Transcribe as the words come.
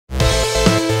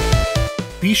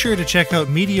Be sure to check out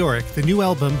Meteoric, the new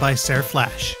album by Sarah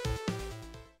Flash.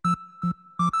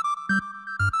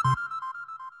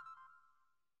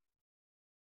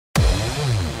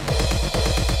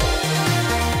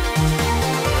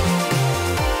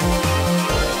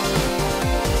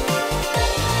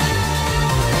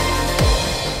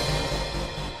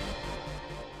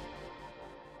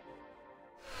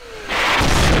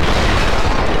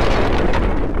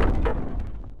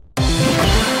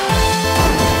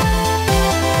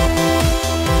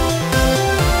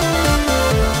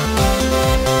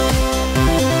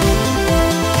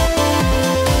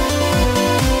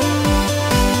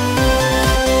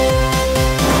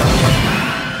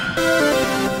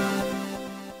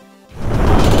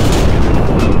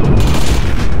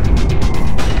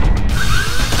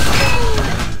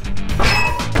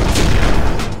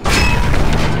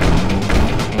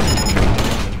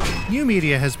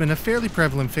 Nyu-Media has been a fairly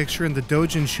prevalent fixture in the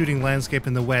doujin shooting landscape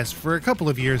in the West for a couple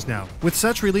of years now, with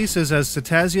such releases as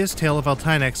Cetasius, Tale of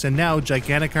Altynex, and now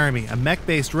Gigantic Army, a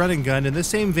mech-based run-and-gun in the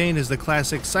same vein as the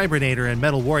classic Cybernator and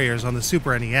Metal Warriors on the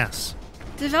Super NES.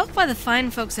 Developed by the fine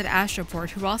folks at Astro,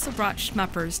 who also brought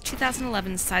Shmupper's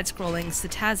 2011 side-scrolling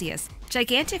Cetasius,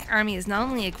 Gigantic Army is not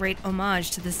only a great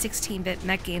homage to the 16-bit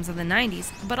mech games of the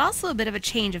 90s, but also a bit of a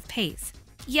change of pace.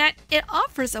 Yet, it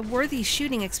offers a worthy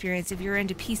shooting experience if you're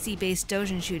into PC-based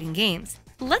doujin shooting games.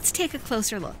 Let's take a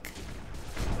closer look.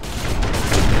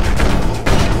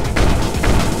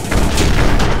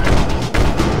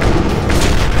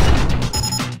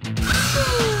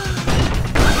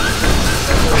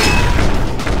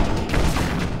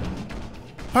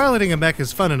 Piloting a mech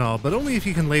is fun and all, but only if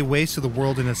you can lay waste to the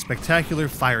world in a spectacular,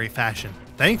 fiery fashion.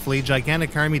 Thankfully,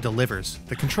 Gigantic Army delivers.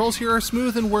 The controls here are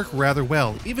smooth and work rather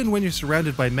well, even when you're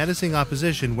surrounded by menacing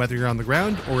opposition whether you're on the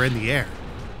ground or in the air.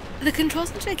 The controls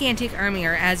in Gigantic Army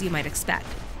are as you might expect.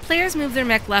 Players move their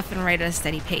mech left and right at a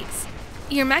steady pace.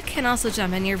 Your mech can also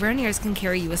jump and your verniers can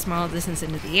carry you a small distance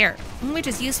into the air, which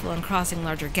is useful in crossing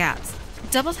larger gaps.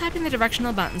 Double tapping the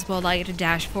directional buttons will allow you to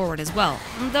dash forward as well,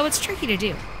 though it's tricky to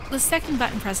do. The second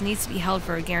button press needs to be held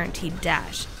for a guaranteed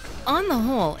dash. On the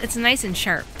whole, it's nice and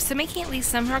sharp, so making at least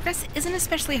some progress isn't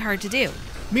especially hard to do.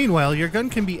 Meanwhile, your gun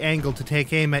can be angled to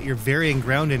take aim at your varying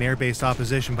ground and air-based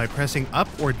opposition by pressing up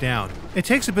or down. It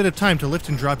takes a bit of time to lift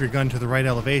and drop your gun to the right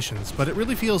elevations, but it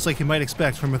really feels like you might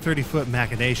expect from a 30-foot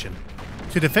machination.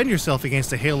 To defend yourself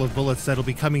against a hail of bullets that'll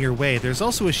be coming your way, there's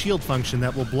also a shield function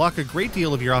that will block a great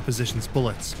deal of your opposition's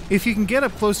bullets. If you can get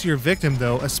up close to your victim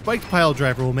though, a spiked pile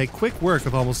driver will make quick work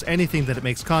of almost anything that it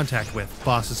makes contact with,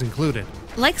 bosses included.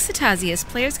 Like Cetasius,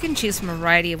 players can choose from a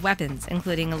variety of weapons,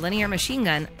 including a linear machine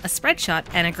gun, a spread shot,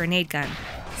 and a grenade gun.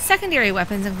 Secondary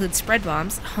weapons include spread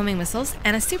bombs, homing missiles,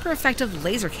 and a super effective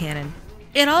laser cannon.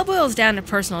 It all boils down to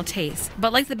personal taste,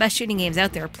 but like the best shooting games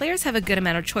out there, players have a good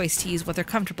amount of choice to use what they're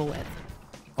comfortable with.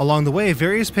 Along the way,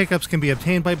 various pickups can be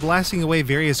obtained by blasting away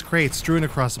various crates strewn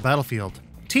across the battlefield.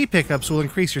 T pickups will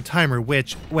increase your timer,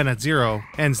 which, when at 0,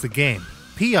 ends the game.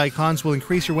 P icons will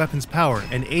increase your weapon's power,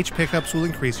 and H pickups will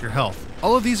increase your health.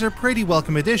 All of these are pretty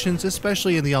welcome additions,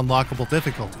 especially in the unlockable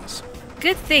difficulties.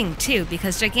 Good thing, too,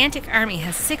 because Gigantic Army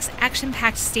has 6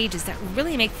 action-packed stages that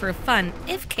really make for a fun,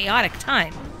 if chaotic,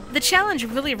 time. The challenge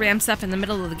really ramps up in the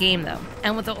middle of the game, though,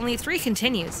 and with only 3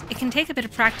 continues, it can take a bit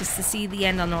of practice to see the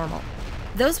end on normal.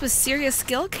 Those with serious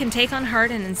skill can take on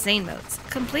hard and insane modes,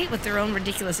 complete with their own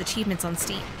ridiculous achievements on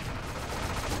Steam.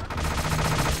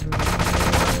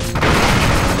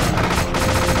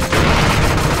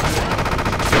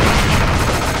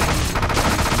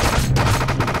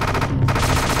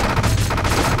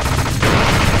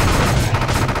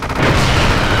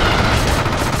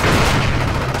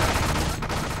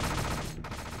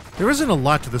 There isn't a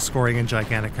lot to the scoring in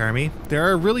Gigantic Army. There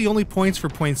are really only points for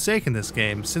points' sake in this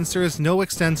game, since there is no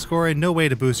extend score and no way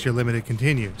to boost your limited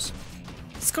continues.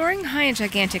 Scoring high in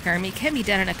Gigantic Army can be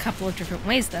done in a couple of different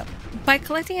ways though. By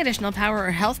collecting additional power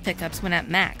or health pickups when at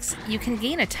max, you can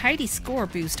gain a tidy score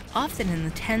boost, often in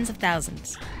the tens of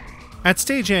thousands. At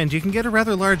stage end, you can get a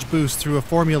rather large boost through a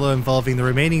formula involving the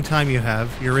remaining time you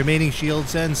have, your remaining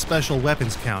shields, and special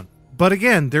weapons count. But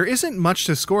again, there isn't much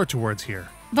to score towards here.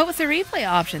 But with the replay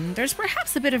option, there's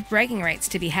perhaps a bit of bragging rights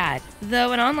to be had,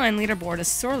 though an online leaderboard is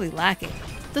sorely lacking.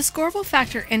 The score will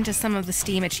factor into some of the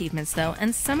Steam achievements though,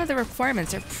 and some of the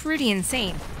requirements are pretty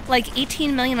insane, like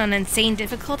 18 million on insane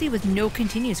difficulty with no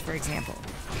continues, for example.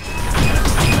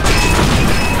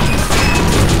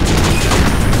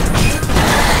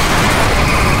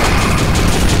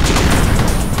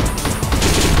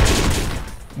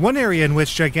 One area in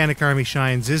which Gigantic Army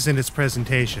shines is in its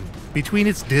presentation. Between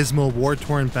its dismal,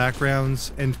 war-torn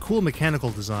backgrounds and cool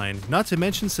mechanical design, not to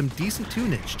mention some decent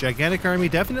tunage, Gigantic Army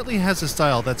definitely has a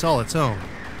style that's all its own.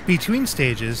 Between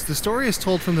stages, the story is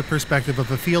told from the perspective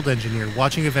of a field engineer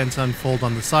watching events unfold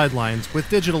on the sidelines with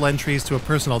digital entries to a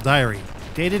personal diary,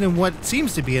 dated in what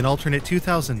seems to be an alternate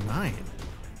 2009.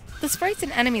 The sprites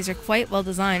and enemies are quite well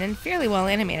designed and fairly well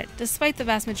animated, despite the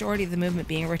vast majority of the movement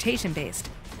being rotation-based.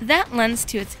 That lends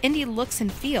to its indie looks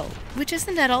and feel, which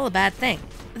isn't at all a bad thing.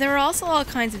 There are also all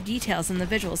kinds of details in the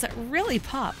visuals that really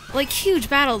pop, like huge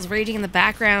battles raging in the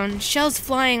background, shells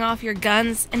flying off your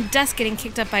guns, and dust getting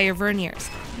kicked up by your verniers.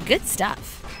 Good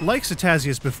stuff. Like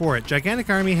Cetaceus before it, Gigantic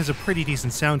Army has a pretty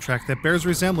decent soundtrack that bears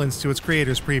resemblance to its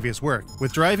creator's previous work,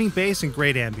 with driving bass and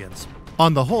great ambience.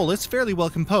 On the whole, it's fairly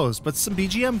well composed, but some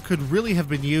BGM could really have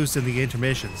been used in the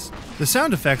intermissions. The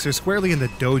sound effects are squarely in the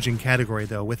doujin category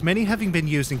though, with many having been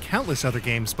used in countless other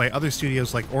games by other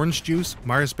studios like Orange Juice,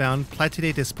 Marsbound,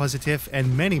 Platinum Dispositif,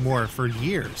 and many more for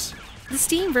years. The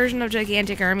Steam version of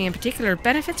Gigantic Army in particular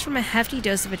benefits from a hefty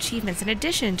dose of achievements in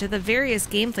addition to the various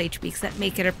gameplay tweaks that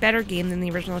make it a better game than the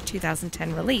original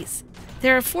 2010 release.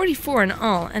 There are 44 in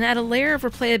all, and add a layer of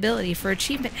replayability for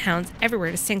achievement hounds everywhere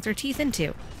to sink their teeth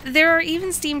into. There are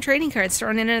even Steam trading cards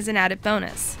thrown in as an added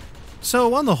bonus.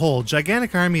 So on the whole,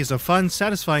 Gigantic Army is a fun,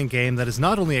 satisfying game that is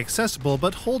not only accessible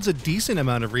but holds a decent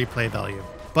amount of replay value.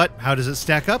 But how does it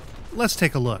stack up? Let's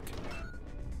take a look.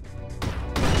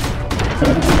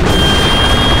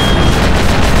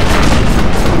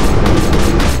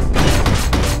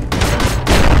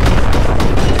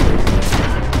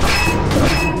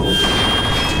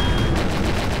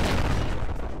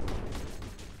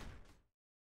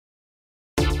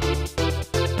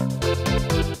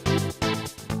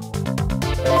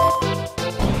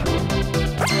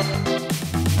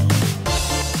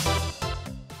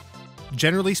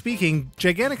 Generally speaking,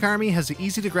 Gigantic Army has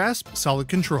easy to grasp, solid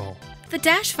control. The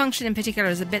dash function in particular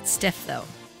is a bit stiff though.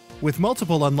 With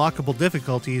multiple unlockable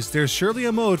difficulties, there's surely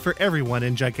a mode for everyone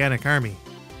in Gigantic Army.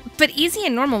 But easy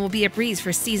and normal will be a breeze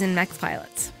for seasoned mech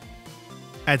pilots.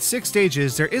 At 6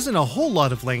 stages, there isn't a whole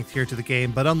lot of length here to the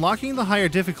game, but unlocking the higher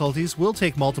difficulties will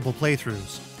take multiple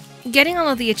playthroughs. Getting all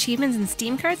of the achievements and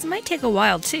Steam cards might take a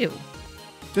while too.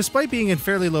 Despite being in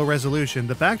fairly low resolution,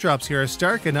 the backdrops here are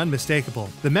stark and unmistakable.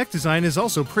 The mech design is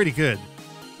also pretty good.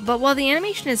 But while the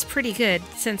animation is pretty good,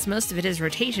 since most of it is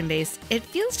rotation-based, it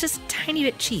feels just a tiny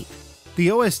bit cheap.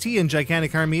 The OST in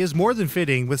Gigantic Army is more than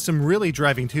fitting, with some really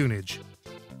driving tunage.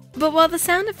 But while the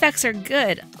sound effects are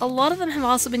good, a lot of them have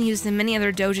also been used in many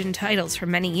other doujin titles for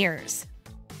many years.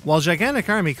 While Gigantic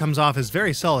Army comes off as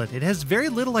very solid, it has very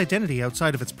little identity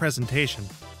outside of its presentation.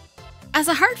 As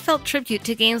a heartfelt tribute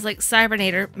to games like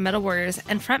Cybernator, Metal Warriors,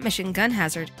 and Front Mission Gun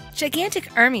Hazard, Gigantic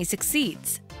Army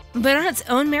succeeds. But on its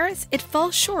own merits, it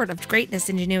falls short of greatness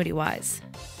ingenuity-wise.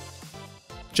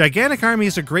 Gigantic Army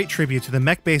is a great tribute to the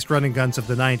mech-based run-and-guns of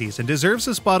the 90s and deserves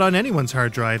a spot on anyone's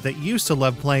hard drive that used to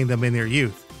love playing them in their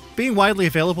youth. Being widely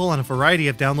available on a variety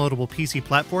of downloadable PC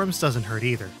platforms doesn't hurt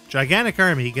either. Gigantic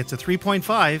Army gets a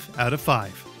 3.5 out of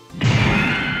 5.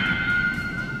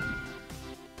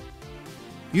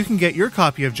 You can get your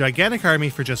copy of Gigantic Army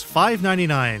for just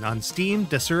 $5.99 on Steam,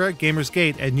 Desura,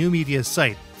 Gamersgate, and Nyu-Media's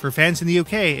site. For fans in the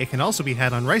UK, it can also be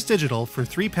had on Rice Digital for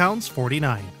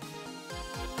 £3.49.